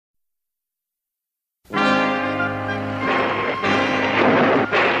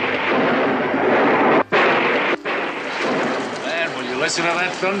listen to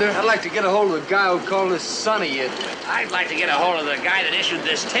that thunder? I'd like to get a hold of the guy who called us Sonny. I'd like to get a hold of the guy that issued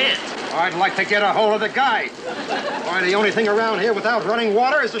this tent. I'd like to get a hold of the guy. Why, the only thing around here without running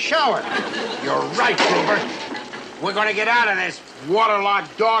water is the shower. You're right, Cooper. We're going to get out of this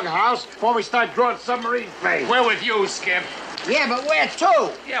waterlogged doghouse before we start drawing submarine planes. We're with you, Skip. Yeah, but where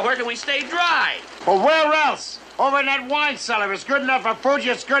to? Yeah, where can we stay dry? Well, where else? Over in that wine cellar. It's good enough for Fuji.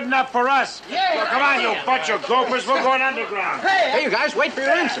 It's good enough for us. Yeah. Well, come on, you bunch of gophers. We're going underground. Hey, you guys, wait for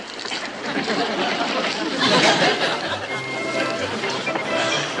your answer.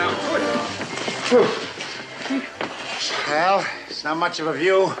 Well, it's not much of a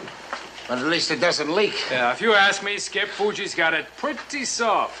view, but at least it doesn't leak. Yeah, if you ask me, Skip, Fuji's got it pretty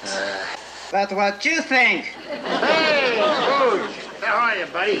soft. But what you think? Hey, Fuji. How are you,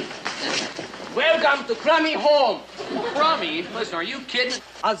 buddy? Welcome to Crummy Home. Crummy? Listen, are you kidding?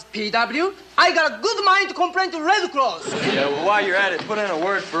 As PW, I got a good mind to complain to Red Cross. Yeah, well, while you're at it, put in a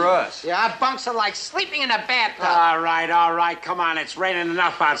word for us. Yeah, our bunks are like sleeping in a bathtub. All right. Come on. It's raining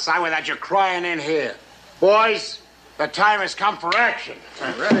enough outside without you crying in here. Boys, the time has come for action.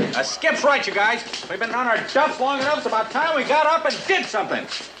 Ready? Skip's right, you guys. We've been on our dumps long enough. It's about time we got up and did something.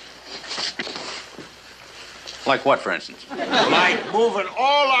 Like what, for instance? Like moving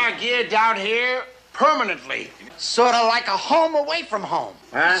all our gear down here permanently. Sort of like a home away from home.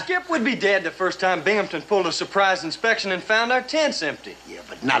 Huh? Skip would be dead the first time Binghamton pulled a surprise inspection and found our tents empty. Yeah,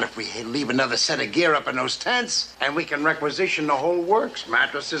 but not if we leave another set of gear up in those tents. And we can requisition the whole works.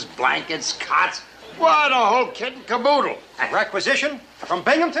 Mattresses, blankets, cots. What, a whole kit and caboodle. Requisition from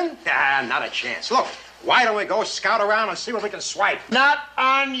Binghamton? Ah, not a chance. Look, why don't we go scout around and see what we can swipe? Not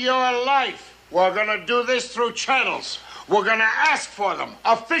on your life. We're gonna do this through channels. We're gonna ask for them,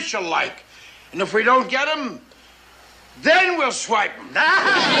 official-like. And if we don't get them, then we'll swipe them.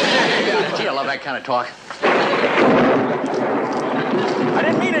 Gee, I love that kind of talk. I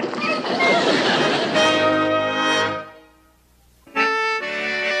didn't mean it.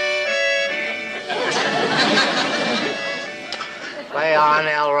 Play on,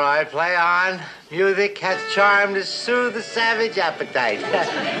 Elroy, play on. Music has charm to soothe the savage appetite.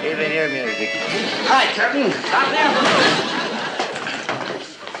 Even your music. Hi, Captain. Stop there.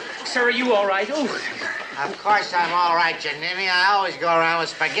 Sir, are you all right? Oh. Of course I'm all right, you nimmy. I always go around with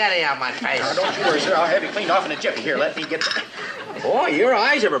spaghetti on my face. Now, don't you worry, sir. I'll have you cleaned off in a jiffy. Here, let me get... Boy, your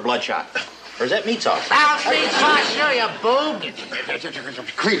eyes ever bloodshot. Or is that meat sauce? Bounce me, sauce, sure, you boob.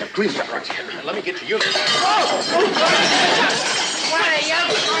 Clean up. Let me get you. What are you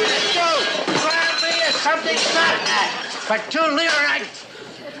going to do? Grab me or something like that? For 2 lira,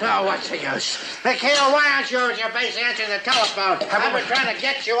 Oh, what's the use? McHale, why aren't you over your base answering the telephone? I've been trying to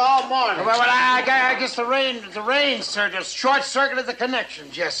get you all morning. Well, I guess the rain, sir, just short-circuited the connection,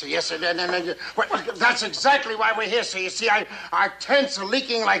 Jesse. Yes, sir. That's exactly why we're here, sir. You see, our tents are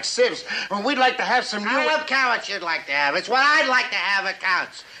leaking like sieves, and we'd like to have some new... I don't care what you'd like to have. It's what I'd like to have that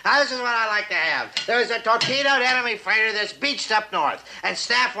counts. Now, this is what I like to have. There's a torpedoed enemy freighter that's beached up north, and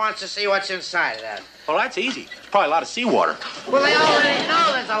staff wants to see what's inside of that. Well, that's easy. There's probably a lot of seawater. Well, they already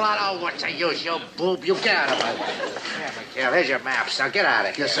know there's a lot. Oh, what's the use, you boob? You get out of my way. Yeah, McHale, here's your maps. Now, get out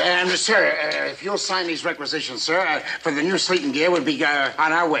of here. Yes, sir. And, sir, if you'll sign these requisitions, sir, for the new sleeping gear, we'll be on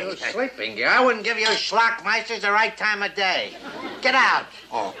our way. New sleeping gear? I wouldn't give you schlockmeisters the right time of day. Get out.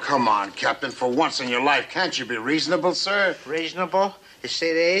 Oh, come on, Captain. For once in your life, can't you be reasonable, sir? Reasonable? You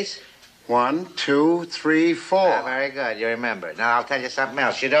see these? 1, 2, 3, 4. Ah, very good. You remember. Now, I'll tell you something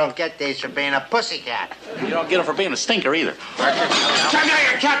else. You don't get these for being a pussycat. You don't get them for being a stinker either.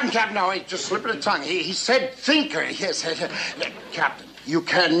 Captain, no, just slip of the tongue. He said thinker. Yes, Captain, you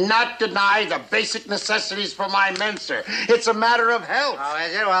cannot deny the basic necessities for my men, sir. It's a matter of health. Oh,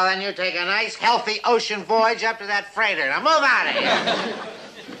 is it? Well, then you take a nice, healthy ocean voyage up to that freighter. Now, move out of here.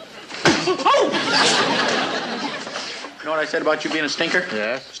 You know what I said about you being a stinker?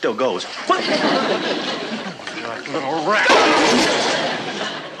 Yes. Still goes. What? Little rat.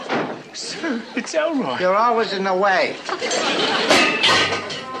 Sir, it's Elroy. You're always in the way.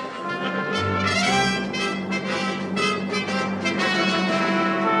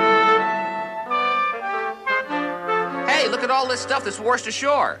 Hey, look at all this stuff that's washed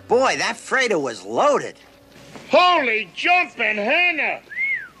ashore. Boy, that freighter was loaded. Holy jumping Hannah!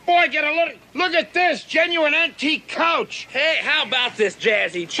 Boy, get a look at this genuine antique couch. Hey, how about this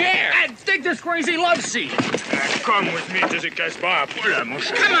jazzy chair? And take this crazy love seat. Come with me to the Casbah. Come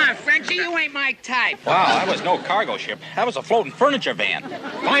on, Frenchie, you ain't my type. Wow, that was no cargo ship. That was a floating furniture van.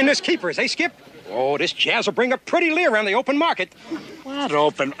 Finest keepers, eh, Skip? Oh, this jazz will bring a pretty leer on the open market. What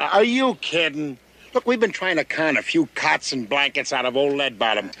open? Are you kidding? Look, we've been trying to con a few cots and blankets out of old Lead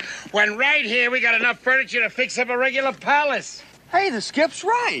Bottom. When right here we got enough furniture to fix up a regular palace. Hey, the skip's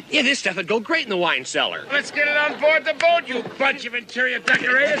right. Yeah, this stuff would go great in the wine cellar. Let's get it on board the boat, you bunch of interior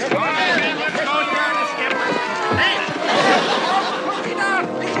decorators. Come on, let's go down the skipper. Hey! Hurry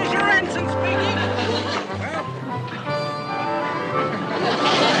down. This is your ensign speaking.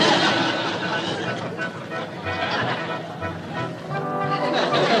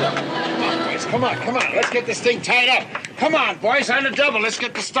 Come on. Let's get this thing tied up. Come on, boys, on the double. Let's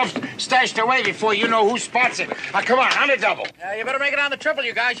get the stuff stashed away before you know who spots it. Come on the double. You better make it on the triple,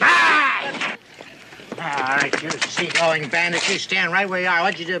 you guys. Ah! All right, you seagoing bandits, you stand right where you are.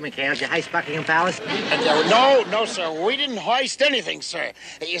 What'd you do, McHale? Did you heist Buckingham Palace? No, sir. We didn't hoist anything, sir.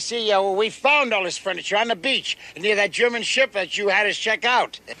 You see, we found all this furniture on the beach near that German ship that you had us check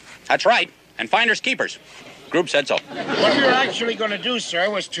out. That's right. And finders keepers. Group said so. What we were actually going to do, sir,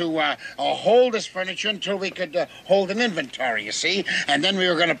 was to hold this furniture until we could hold an inventory, you see? And then we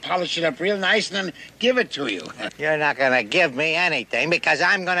were going to polish it up real nice and then give it to you. You're not going to give me anything because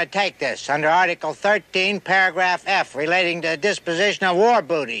I'm going to take this under Article 13, Paragraph F, relating to disposition of war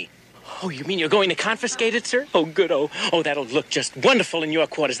booty. Oh, you mean you're going to confiscate it, sir? Oh, good. Oh, that'll look just wonderful in your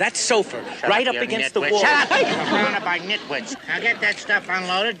quarters. That sofa, right up against the wall. Shut up! I'm surrounded by nitwits. Now get that stuff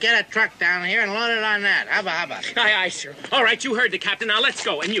unloaded, get a truck down here, and load it on that. Hubba. Aye, sir. All right, you heard the captain. Now let's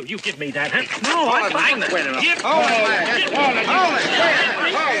go. And you give me that, huh? No, I quit it.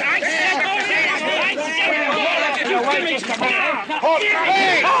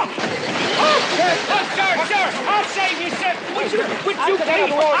 Sir, I'll save you, sir. Would you please?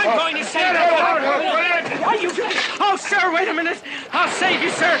 I'm going to save you. Oh, sir, wait a minute. I'll save you,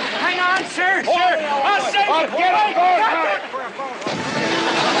 sir. Hang on, sir. I'll save you. Get on board.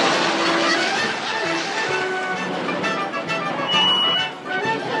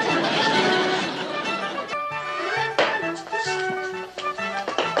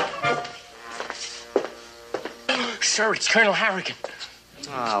 Sir, it's Colonel Harrigan.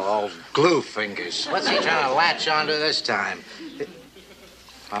 Oh, old glue fingers. What's he trying to latch onto this time?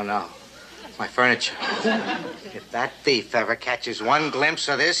 Oh, no. My furniture. If that thief ever catches one glimpse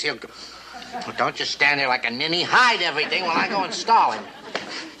of this, he'll go... Well, don't just stand there like a ninny. Hide everything while I go install him.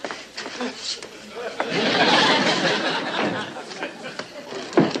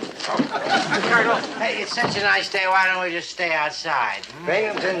 Colonel, hey, it's such a nice day. Why don't we just stay outside?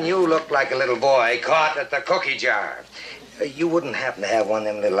 Binghamton, you look like a little boy caught at the cookie jar. You wouldn't happen to have one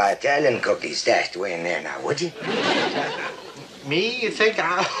of them little Italian cookies stashed away in there now, would you? Me? You think?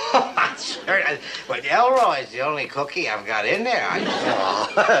 Oh, sure. Well, Elroy's the only cookie I've got in there.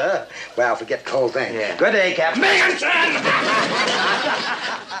 Oh. Well, forget the whole thing. Yeah. Good day, Captain. Binghamton!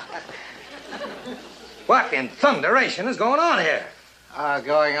 What in thunderation is going on here?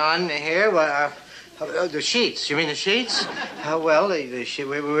 Going on here? Well, the sheets. You mean the sheets? Well, the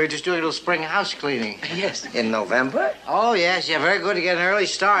we were just doing a little spring house cleaning. Yes. In November? Oh, yes. Yeah, very good to get an early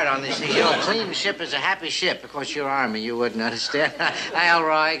start on this. You know, a clean ship is a happy ship. Of course, you're Army. You wouldn't understand.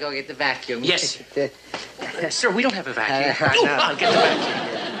 Elroy, go get the vacuum. Yes. Sir, we don't have a vacuum. No. I'll get the vacuum.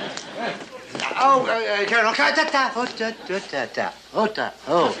 Colonel.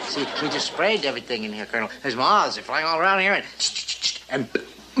 Oh, see, we just sprayed everything in here, Colonel. There's moths. They're flying all around here and...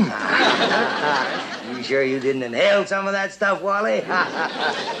 You sure you didn't inhale some of that stuff, Wally?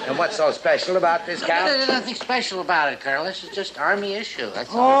 And what's so special about this cow? There's nothing special about it, Colonel. This is just Army issue. That's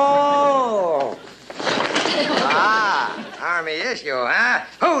all. Oh! Army issue, huh?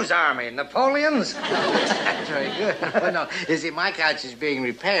 Whose army? Napoleon's? Very good. No, you see, my couch is being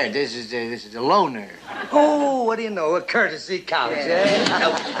repaired. This is a loaner. Oh, what do you know? A courtesy couch,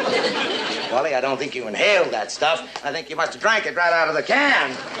 eh? Wally, I don't think you inhaled that stuff. I think you must have drank it right out of the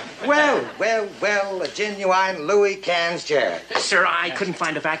can. Well, a genuine Louis Cannes chair. Sir, I couldn't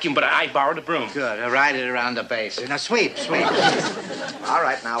find a vacuum, but I borrowed a broom. Good. I'll ride it around the base. Now, sweep. All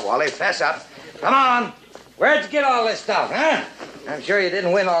right, now, Wally, fess up. Come on. Where'd you get all this stuff, huh? I'm sure you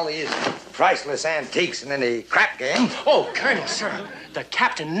didn't win all these priceless antiques in any crap game. Oh, Colonel, sir, the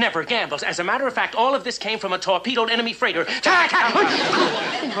captain never gambles. As a matter of fact, all of this came from a torpedoed enemy freighter. What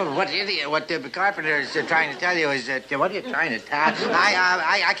the carpenter is trying to tell you is that... What are you trying to tell?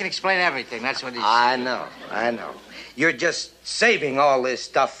 I can explain everything. That's what he's... I know. You're just saving all this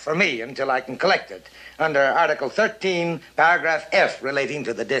stuff for me until I can collect it under Article 13, Paragraph F, relating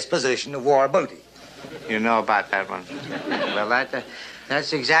to the disposition of war booty. You know about that one. Well,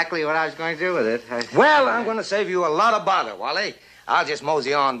 that's exactly what I was going to do with it. Well, I'm going to save you a lot of bother, Wally. I'll just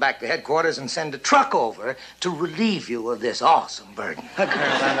mosey on back to headquarters and send a truck over to relieve you of this awesome burden.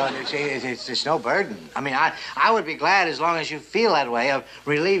 Colonel, it's no burden. I mean, I would be glad as long as you feel that way of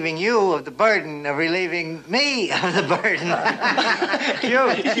relieving you of the burden of relieving me of the burden.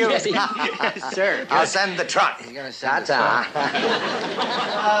 Cute. Yes, sir. I'll send the truck. You're gonna send the truck. I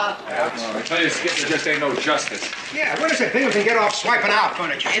tell you, Skip, there just ain't no justice. Yeah, when does it Binghamton get off swiping out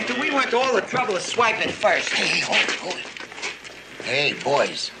furniture? And we went to all the trouble of swiping first. Hey, hold it. Hey,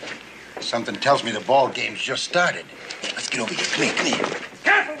 boys. Something tells me the ball game's just started. Let's get over here. Come here.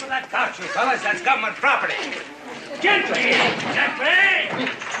 Careful with that couch, you fellas. That's government property. Gently.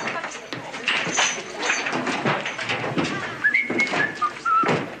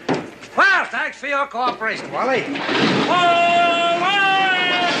 Well, thanks for your cooperation, Wally.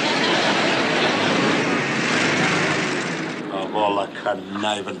 Of all the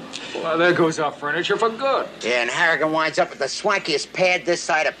conniving. Well, there goes our furniture for good. Yeah, and Harrigan winds up with the swankiest pad this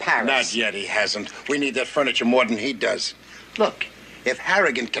side of Paris. Not yet, he hasn't. We need that furniture more than he does. Look, if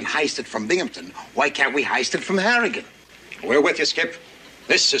Harrigan can heist it from Binghamton, why can't we heist it from Harrigan? We're with you, Skip.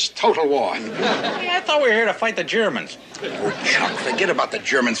 This is total war. Hey, I thought we were here to fight the Germans. Oh, Chuck, forget about the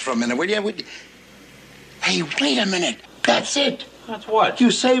Germans for a minute, will you? Hey, wait a minute. That's it. That's what?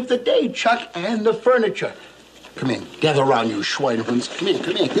 You saved the day, Chuck, and the furniture. Come in. Gather around, you Schweinhunds. Come in.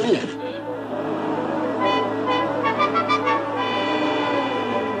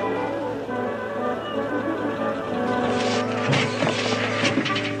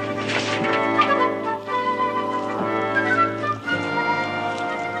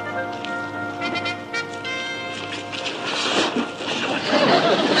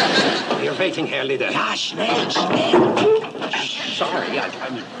 You're waiting, Herr Leader. Ja, schnell. Sorry,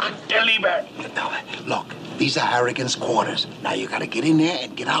 I'm der Lieber. Look, these are Harrigan's quarters. Now you gotta get in there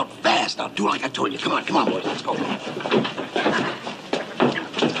and get out fast. Now do like I told you. Come on, boys. Let's go.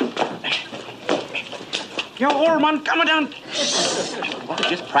 Yo, old man, come down.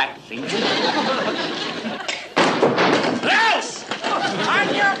 Just practicing. Raus!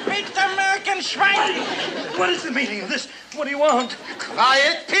 On your feet, American Schwein! What is the meaning of this? What do you want?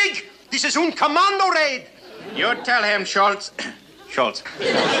 Quiet, pig! This is un commando raid! You tell him, Schultz. Schultz.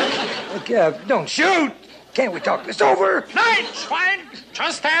 Okay, don't shoot. Can't we talk this over? Nein, Schwein!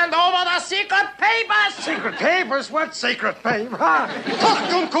 Just hand over the secret papers! Secret papers? What secret paper? Hoch,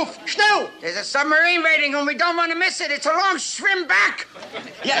 Dummkopf, schnell! There's a submarine waiting and we don't want to miss it. It's a long swim back.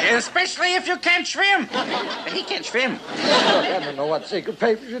 Yeah, especially if you can't swim. He can't swim. I don't know what secret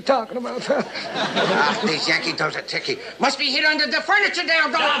papers you're talking about. These Yankee dolls are tricky. Must be hid under the furniture there,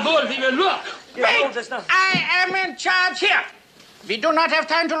 though. Jawohl, we will look. Wait! I am in charge here. We do not have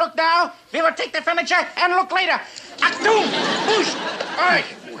time to look now. We will take the furniture and look later. Achtung! Push! All right,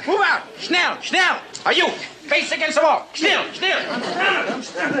 move out. Schnell. Are you? Face against the wall. Schnell.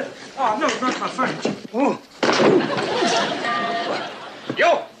 Oh, no, not my furniture.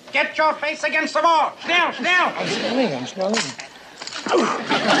 You, get your face against the wall. Schnell. I'm smelling. I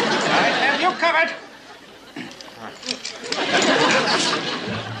have you covered.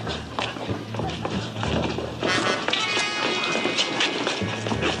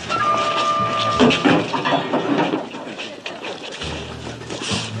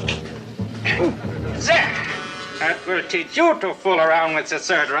 There. That will teach you to fool around with the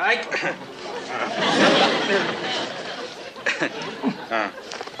Third Reich.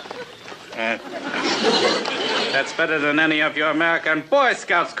 That's better than any of your American Boy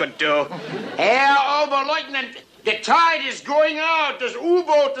Scouts could do. Herr Oberleutnant, the tide is going out. Das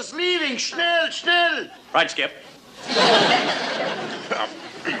U-boat is leaving. Schnell. Right, Skip.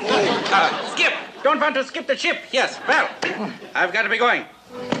 Skip! Don't want to skip the ship. Yes, well, I've got to be going.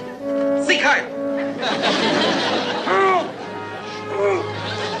 Seek high.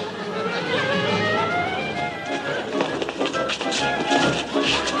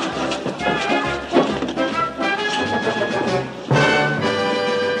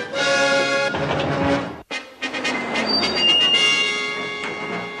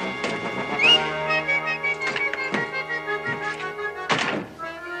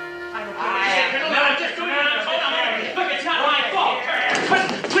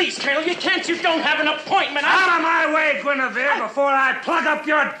 You don't have an appointment. Out of my way, Guinevere, before I plug up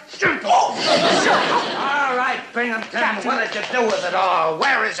your dimple. All right, Binghamton, what did you do with it all?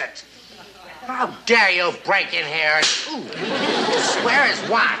 Where is it? How dare you break in here? Swear is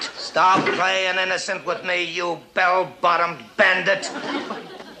what? Stop playing innocent with me, you bell-bottomed bandit.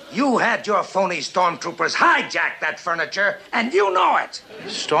 You had your phony stormtroopers hijack that furniture, and you know it.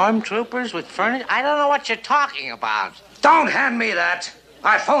 Stormtroopers with furniture? I don't know what you're talking about. Don't hand me that.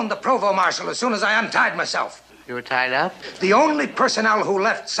 I phoned the provost marshal as soon as I untied myself. You were tied up? The only personnel who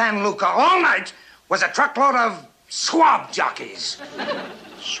left San Luca all night was a truckload of swab jockeys.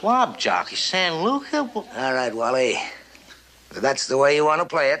 Swab jockey, San Luca? All right, Wally. If that's the way you want to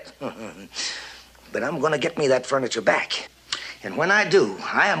play it. But I'm going to get me that furniture back. And when I do,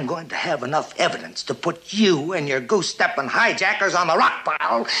 I am going to have enough evidence to put you and your goose-stepping hijackers on the rock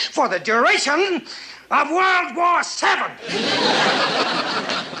pile for the duration of World War VII.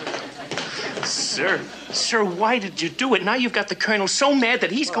 Sir, why did you do it? Now you've got the colonel so mad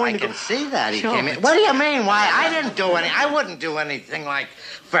that he's going to I go... can see that he came in. What do you mean, why? I didn't do any. I wouldn't do anything like,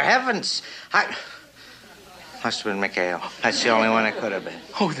 for heavens. Must have been McHale. That's the only one it could have been.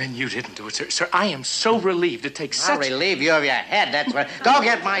 Oh, then you didn't do it, sir. Sir, I am so relieved to take I'll relieve you of your head, that's what... Go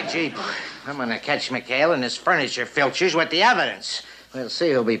get my Jeep. I'm gonna catch McHale and his furniture filchers with the evidence. We'll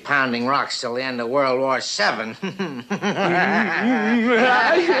see who'll be pounding rocks till the end of World War VII.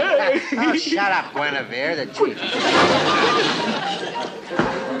 Oh, shut up, Guinevere, the Jeep.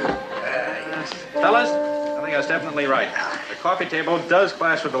 Fellas, I think I was definitely right. The coffee table does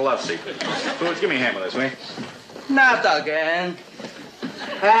clash with the love seat. Fools, give me a hand with this, will you? Not again.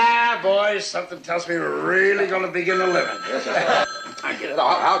 Boys, something tells me we're really going to begin to live in. I get it.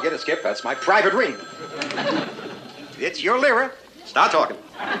 I'll get it, Skip. That's my private ring. It's your lira. Start talking.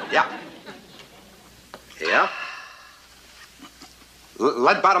 Yeah. Yeah?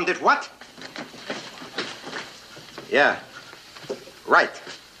 Leadbottom did what? Yeah. Right.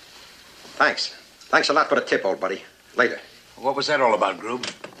 Thanks. Thanks a lot for the tip, old buddy. Later. What was that all about,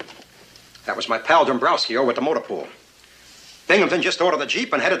 Grube? That was my pal Dombrowski over at the motor pool. Binghamton just ordered the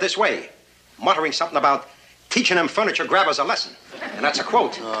Jeep and headed this way, muttering something about teaching them furniture grabbers a lesson. And that's a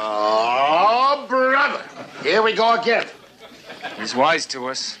quote. Oh, brother. Here we go again. He's wise to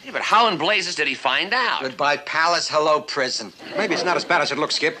us. Yeah, but how in blazes did he find out? Goodbye, palace. Hello, prison. Maybe it's not as bad as it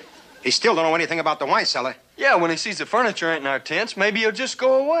looks, Skip. He still don't know anything about the wine cellar. Yeah, when he sees the furniture ain't in our tents, maybe he'll just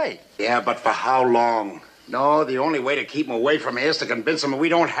go away. Yeah, but for how long? No, the only way to keep him away from here is to convince him we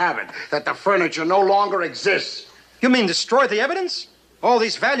don't have it, that the furniture no longer exists. You mean destroy the evidence? All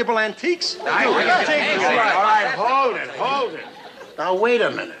these valuable antiques? All right, hold it. Now, wait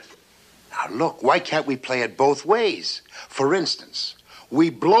a minute. Now, look, why can't we play it both ways? For instance, we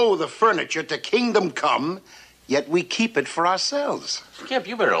blow the furniture to kingdom come, yet we keep it for ourselves. Skip,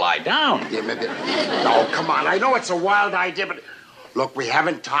 you better lie down. Yeah, no, come on. I know it's a wild idea, but... Look, we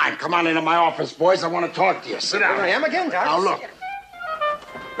haven't time. Come on into my office, boys. I want to talk to you. Sit down. Here I am again, Doc. Now, look.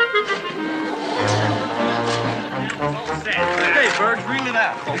 Hey, Bird, reel it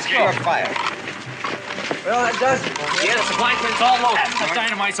out. Let's go. Fire. Well, that does it. Yeah, the supply crate's all loaded. The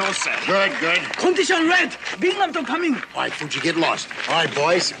dynamite's all set. Good. Condition red. Binghamton coming. All right, Fuji, get lost. All right,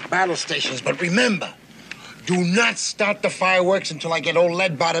 boys, battle stations. But remember, do not start the fireworks until I get old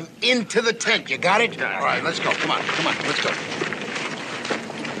Leadbottom into the tent. You got it? All right, let's go. Come on, let's go.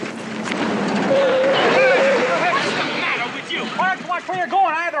 Watch where you're going.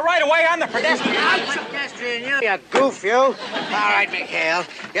 I have the right of way on the pedestrian. You goof, you. All right, McHale.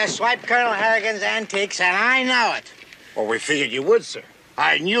 You swiped Colonel Harrigan's antiques, and I know it. Well, we figured you would, sir.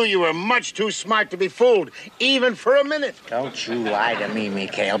 I knew you were much too smart to be fooled, even for a minute. Don't you lie to me,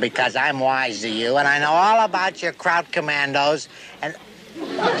 McHale, because I'm wise to you, and I know all about your Kraut commandos, and...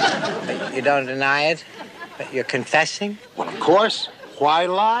 You don't deny it? But you're confessing? Well, of course. Why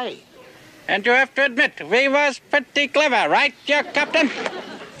lie? And you have to admit, we was pretty clever, right, your captain?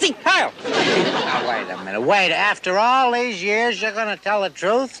 See, Heil! Now, wait a minute. Wait, after all these years, you're going to tell the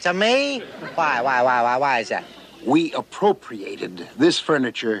truth to me? Why is that? We appropriated this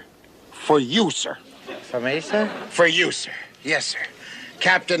furniture for you, sir. For me, sir? For you, sir. Yes, sir.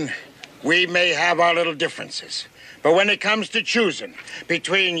 Captain, we may have our little differences, but when it comes to choosing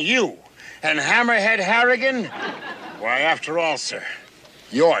between you and Hammerhead Harrigan, why, after all, sir,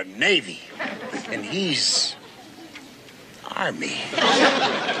 you're Navy, and he's Army.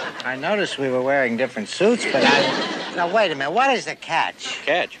 I noticed we were wearing different suits, but Now, wait a minute. What is the catch?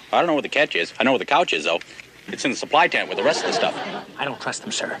 Catch? I don't know what the catch is. I know where the couch is, though. It's in the supply tent with the rest of the stuff. I don't trust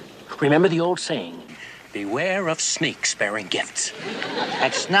them, sir. Remember the old saying, beware of snakes bearing gifts.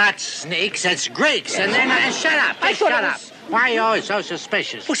 It's not snakes, it's Greeks. And they're not... Shut up. Shut up. Why are you always so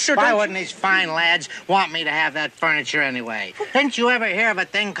suspicious? Well, sir, why wouldn't these fine lads want me to have that furniture anyway? Didn't you ever hear of a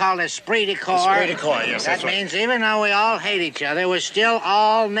thing called esprit de corps? Esprit de corps, yes, that means even though we all hate each other, we're still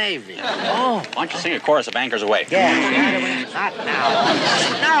all Navy. Oh. Why don't you sing a chorus of Anchors Away? Yeah, not now.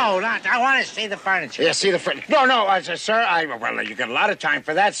 No, I want to see the furniture. Yeah, see the furniture. No, sir, well, you got a lot of time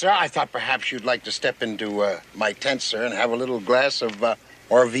for that, sir. I thought perhaps you'd like to step into my tent, sir, and have a little glass of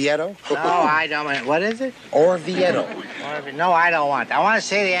Orvieto? No, I don't want. What is it? Orvieto. No, I don't want. I want to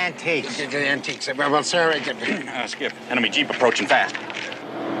see the antiques. The antiques. Well, sir, Skip, enemy Jeep approaching fast.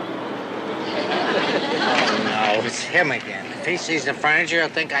 No, it's him again. If he sees the furniture, he'll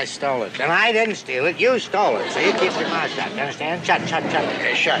think I stole it. And I didn't steal it. You stole it. So you keep your mouth shut. You understand? Shut.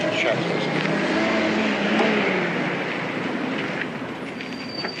 Okay, shut.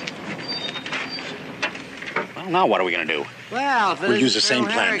 Well, now what are we going to do? Well, We'll use the same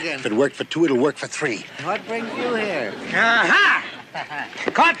plan. If it worked for 2, it'll work for 3. What brings you here? Aha!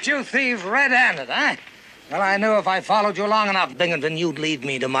 Caught you thieves red-handed, huh? Well, I knew if I followed you long enough, Binghamton, you'd lead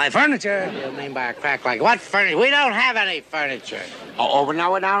me to my furniture. What do you mean by a crack like what furniture? We don't have any furniture. Well,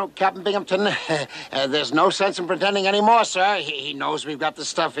 now, Captain Binghamton, there's no sense in pretending anymore, sir. He knows we've got the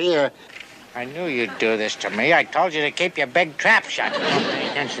stuff here. I knew you'd do this to me. I told you to keep your big trap shut. Don't pay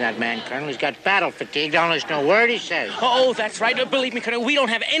attention to that man, Colonel. He's got battle fatigue. Don't listen to a word he says. Oh, that's right. Believe me, Colonel, we don't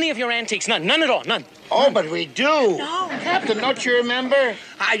have any of your antiques. None at all. None. Oh, but we do. No. Captain, don't you remember?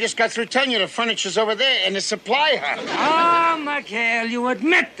 I just got through telling you the furniture's over there in the supply hut. Oh, McHale, you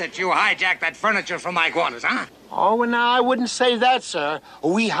admit that you hijacked that furniture from my quarters, huh? Oh, well, now, I wouldn't say that, sir.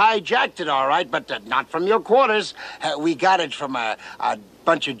 We hijacked it, all right, but not from your quarters. We got it from a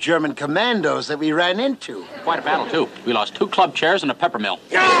bunch of German commandos that we ran into. Quite a battle, too. We lost 2 club chairs and a pepper mill.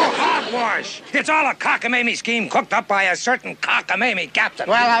 No, hogwash! It's all a cockamamie scheme cooked up by a certain cockamamie captain.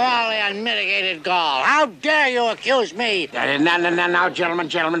 Well, of all the unmitigated gall, how dare you accuse me? Now, gentlemen,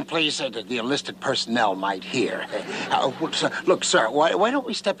 please. The enlisted personnel might hear. Look, sir, why don't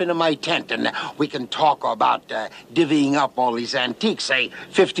we step into my tent and we can talk about divvying up all these antiques, say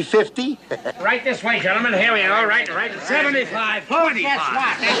 50-50? Right this way, gentlemen. Here we are. Right. 75, 25.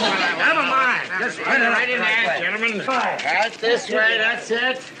 Never mind. Just put it right in there, gentlemen. Right this way, that's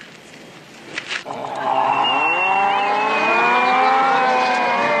it. What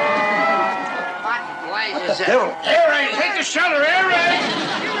blazes it? Air raid. Take the shelter. Air raid.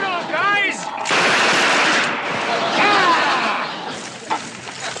 Give it all, guys.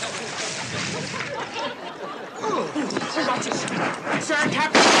 Sir,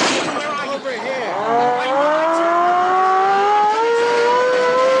 Captain, where are you? Over here.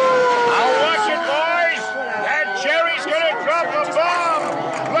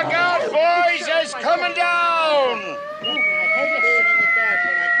 Coming down! I hate to sit in the dark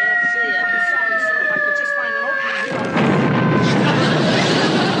when I can't see it. I could just find an opening here.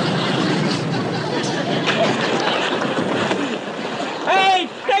 Hey,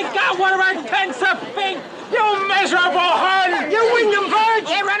 they got one of our tents up, Fink! You miserable Hun! You winged birds!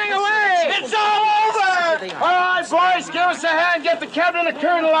 They're running away! It's all over! All right, boys, give us a hand. Get the captain and the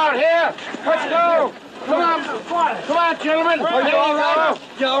colonel out here. Let's go. Come on, gentlemen. Are you all right?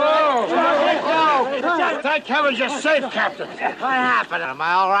 Thank heavens you're safe, Captain. What happened? Am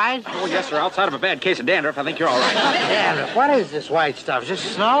I all right? Oh, yes, sir. Outside of a bad case of dandruff, I think you're all right. Dandruff? What is this white stuff? Is this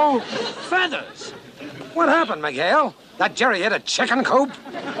snow? Feathers! What happened, McHale? That Jerry hit a chicken coop?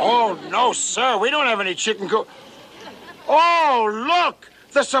 Oh, no, sir. We don't have any chicken coop. Oh, look!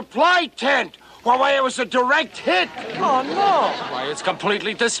 The supply tent! Why, it was a direct hit. Oh, no. Why, it's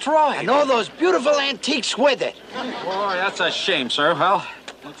completely destroyed. And all those beautiful antiques with it. Boy, that's a shame, sir. Well,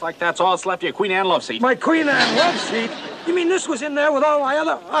 looks like that's all that's left of your Queen Anne love seat. My Queen Anne love seat? You mean this was in there with all my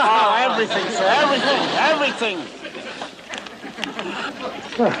other... Oh, everything, sir. Everything.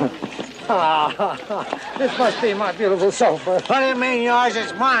 This must be my beautiful sofa. What do you mean yours?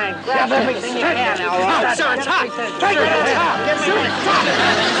 It's mine. Grab everything you can, Elroy. Sir, it's hot. Take it, it's hot. Give me the top.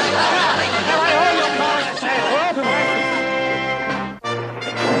 I heard you calling a sailor.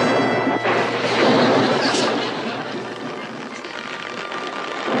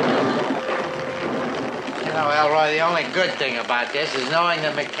 You know, Elroy, the only good thing about this is knowing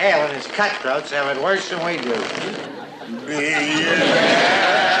that McHale and his cutthroats have it worse than we do.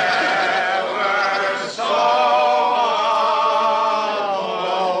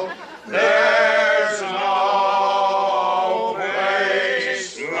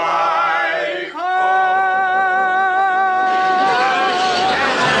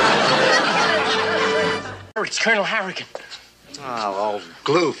 It's Colonel Harrigan. Oh, old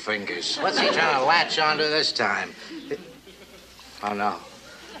glue fingers. What's he trying to latch onto this time? Oh, no.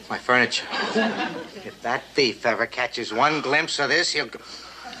 My furniture. If that thief ever catches one glimpse of this, he'll go...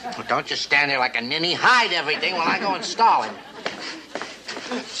 Well, don't just stand there like a ninny. Hide everything while I go install him.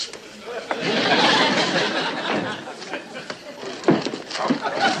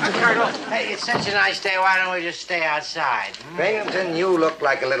 Colonel, hey, it's such a nice day. Why don't we just stay outside? Binghamton, you look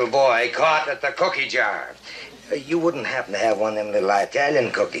like a little boy caught at the cookie jar. You wouldn't happen to have one of them little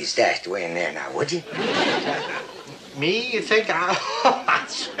Italian cookies stashed away in there now, would you? Me? You think? Oh,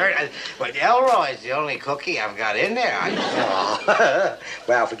 sir. But Elroy's the only cookie I've got in there. Oh.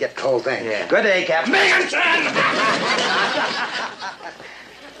 Well, forget the whole thing. Yeah. Good day, Captain.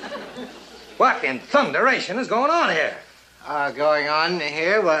 What in thunderation is going on here? Going on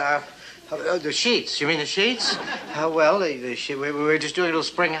here? Well, the sheets. You mean the sheets? Well, we were just doing a little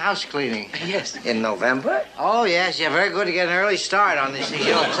spring house cleaning. Yes. In November? Oh, yes. Yeah, very good to get an early start on this thing.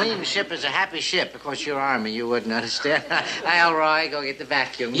 You know, a clean ship is a happy ship. Of course, you're Army. You wouldn't understand. Elroy, go get the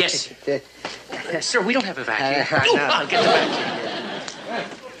vacuum. Yes. Sir, we don't have a vacuum. No. I'll get the vacuum.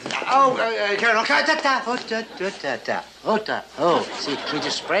 Colonel. Oh, see, we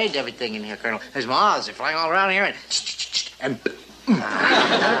just sprayed everything in here, Colonel. There's moths. They're flying all around here and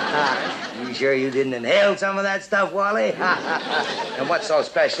You sure you didn't inhale some of that stuff, Wally? And what's so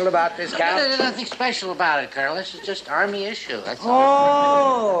special about this cow? There's nothing special about it, Colonel. This is just Army issue. That's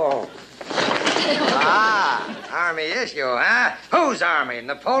all. Oh! Army issue, huh? Whose army?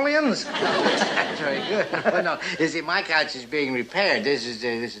 Napoleon's? Very good. No, you see, my couch is being repaired. This is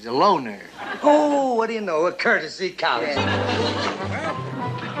a loaner. Oh, what do you know? A courtesy couch.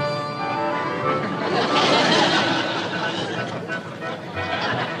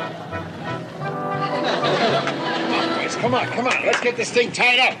 Come on. Let's get this thing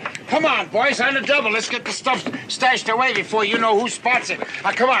tied up. Come on, boys, on the double. Let's get the stuff stashed away before you know who spots it.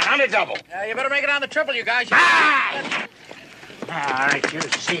 Come on the double. You better make it on the triple, you guys. Ah! All right, you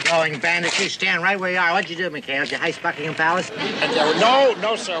seagoing bandits, you stand right where you are. What'd you do, McHale? Did you heist Buckingham Palace?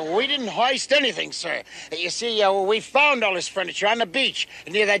 No, sir. We didn't hoist anything, sir. You see, we found all this furniture on the beach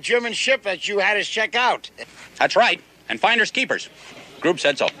near that German ship that you had us check out. That's right. And finders keepers. Group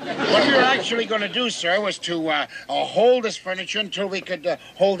said so. What we were actually going to do, sir, was to hold this furniture until we could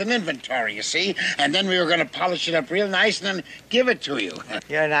hold an inventory, you see? And then we were going to polish it up real nice and then give it to you.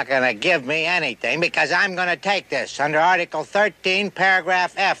 You're not going to give me anything because I'm going to take this under Article 13,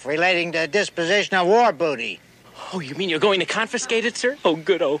 Paragraph F, relating to disposition of war booty. Oh, you mean you're going to confiscate it, sir? Oh,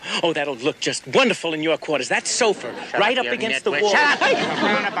 good. Oh, that'll look just wonderful in your quarters. That sofa, right up against the wall. Shut up! I'm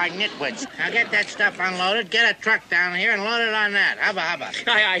surrounded by nitwits. Now get that stuff unloaded, get a truck down here, and load it on that. Hubba.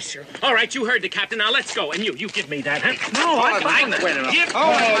 Aye, sir. All right, you heard the captain. Now let's go. And you give me that, huh? No,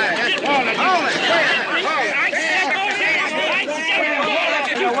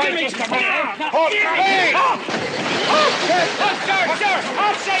 Hold Sir,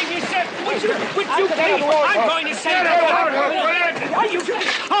 I'll save you, sir. Would you please? I'm going to save you.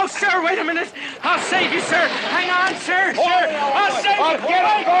 Oh, sir, wait a minute. I'll save you, sir. Hang on, sir. I'll save you.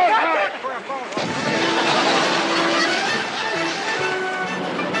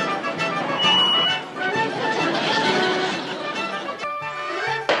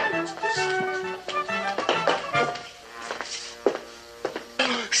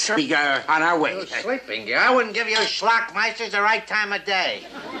 Sir, we are on our way. You're sleeping. I wouldn't give you schlockmeisters the right time of day.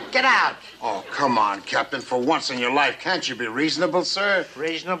 Get out. Oh, come on, Captain. For once in your life, can't you be reasonable, sir?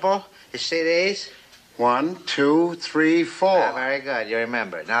 Reasonable? You see these? 1, 2, 3, 4. Very good. You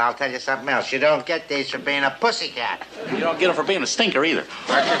remember. Now, I'll tell you something else. You don't get these for being a pussycat. You don't get them for being a stinker either.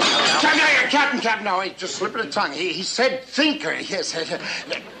 Captain. No, just slip of the tongue. He said thinker. Yes,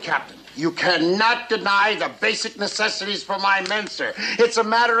 Captain. You cannot deny the basic necessities for my men, sir. It's a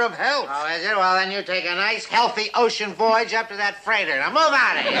matter of health. Oh, is it? Well, then you take a nice, healthy ocean voyage up to that freighter. Now, move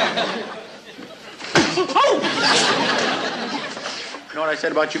out of here. You know what I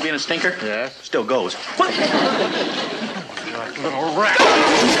said about you being a stinker? Yes. Still goes. What? Little rat.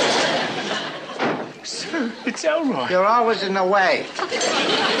 Sir, it's Elroy. You're always in the way.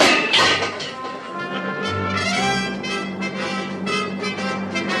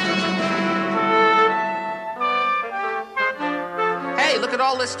 Look at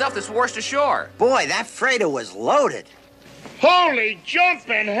all this stuff that's washed ashore. Boy, that freighter was loaded. Holy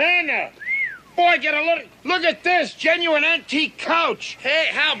jumping Hannah! Boy, get a look at this genuine antique couch. Hey,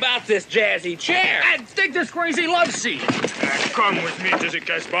 how about this jazzy chair? And take this crazy love seat. Come with me to the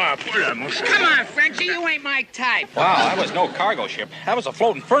Gaspar. Come on, Frenchie, you ain't my type. Wow, that was no cargo ship. That was a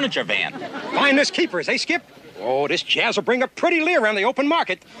floating furniture van. Finest keepers, eh, Skip? Oh, this jazz will bring a pretty leer on the open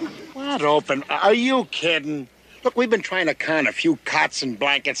market. What open? Are you kidding? Look, we've been trying to con a few cots and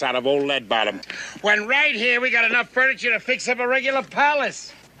blankets out of old Lead Bottom. When right here we got enough furniture to fix up a regular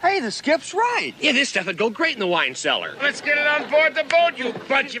palace. Hey, the Skip's right. Yeah, this stuff would go great in the wine cellar. Let's get it on board the boat, you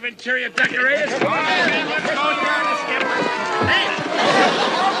bunch of interior decorators. Come on, man, let's go down the skipper. Hey!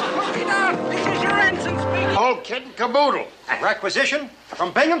 This is your ensign speaking. Whole kit and caboodle. Requisition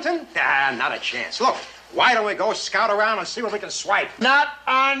from Binghamton? Not a chance. Look, why don't we go scout around and see what we can swipe? Not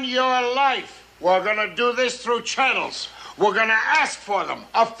on your life. We're gonna do this through channels. We're gonna ask for them,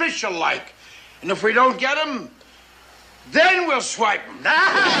 official-like. And if we don't get them, Then we'll swipe them.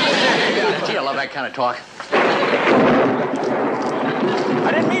 Gee, I love that kind of talk.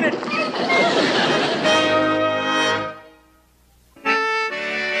 I didn't mean it.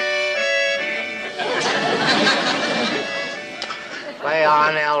 Play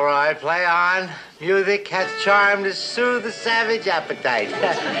on, Elroy, play on. Music has charm to soothe the savage appetite.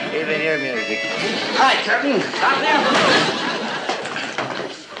 Even your music. Hi, Captain. Stop there.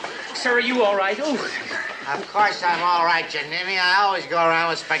 Sir, are you all right? Oh. Of course I'm all right, you ninny. I always go around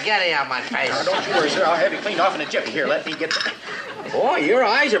with spaghetti on my face. Now, don't you worry, sir. I'll have you cleaned off in a jiffy. Here, let me get... Boy, your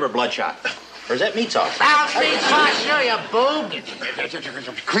eyes ever bloodshot. Or is that meat sauce? Bounce meat sauce, sure, you boob.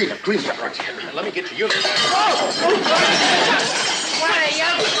 Clean up. Let me get your uniform. What are you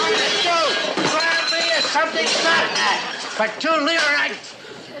going to do? Grab me or something like that? For 2 lira,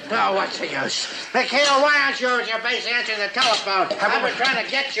 Oh, what's the use? McHale, why aren't you at your base answering the telephone? I've been trying to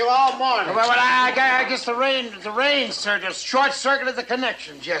get you all morning. Well, I guess the rain, sir, just short-circuited the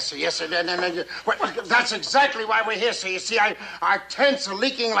connections. Yes, sir. That's exactly why we're here, sir. You see, our tents are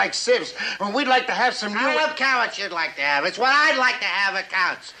leaking like sieves, and we'd like to have some new... I don't care what you'd like to have. It's what I'd like to have that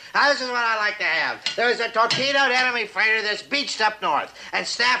counts. Now, this is what I like to have. There's a torpedoed enemy freighter that's beached up north, and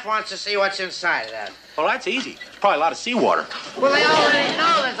staff wants to see what's inside of that. Well, that's easy. Probably a lot of seawater. Well, they already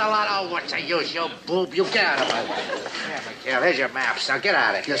know there's a lot. Oh, what's the use, you boob? You get out of my way. Here, McHale, here's your maps. Now, get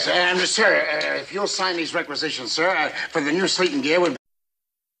out of here. Yes, sir. And, sir, if you'll sign these requisitions, sir, for the new sleeping gear would...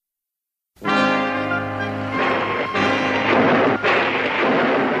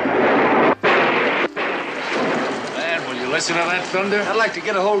 Listen to that thunder? I'd like to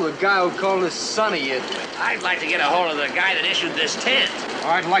get a hold of the guy who called us Sonny. I'd like to get a hold of the guy that issued this tent.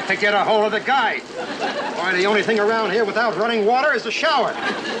 I'd like to get a hold of the guy. Why, the only thing around here without running water is the shower.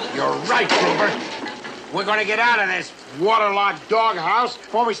 You're right, Cooper. We're going to get out of this waterlogged doghouse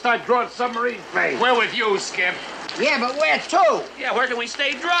before we start drawing submarine planes. We're with you, Skip. Yeah, but where to? Yeah, where can we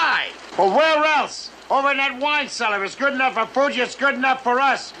stay dry? Well, where else? Over in that wine cellar. It's good enough for Pooja. It's good enough for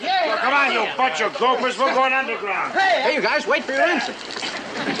us. Yeah. Well, come on, you bunch of gophers. We're going underground. Hey, you guys, wait for your ensign.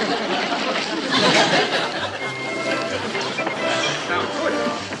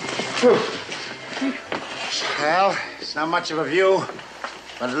 Well, it's not much of a view,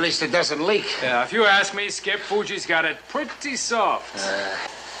 but at least it doesn't leak. Yeah, if you ask me, Skip, Fuji's got it pretty soft.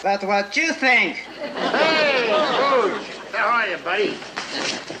 But what you think? Hey, Pooja. How are you, buddy?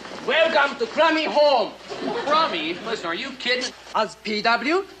 Welcome to Crummy Home. Crummy? Listen, are you kidding? As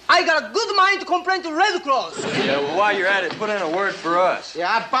PW, I got a good mind to complain to Red Cross. Yeah, well, while you're at it, put in a word for us.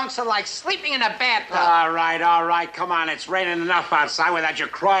 Yeah, our bunks are like sleeping in a bathtub. All right. Come on. It's raining enough outside without you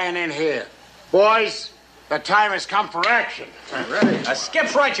crying in here. Boys, the time has come for action. Ready?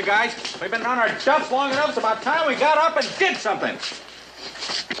 Skip's right, you guys. We've been on our dumps long enough. It's about time we got up and did something.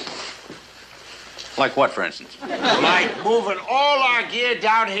 Like what, for instance? Like moving all our gear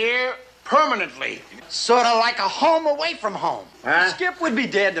down here permanently. Sort of like a home away from home. Huh? Skip would be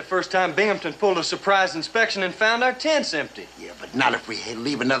dead the first time Binghamton pulled a surprise inspection and found our tents empty. Yeah, but not if we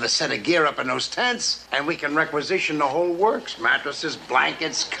leave another set of gear up in those tents. And we can requisition the whole works. Mattresses,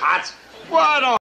 blankets, cots. What a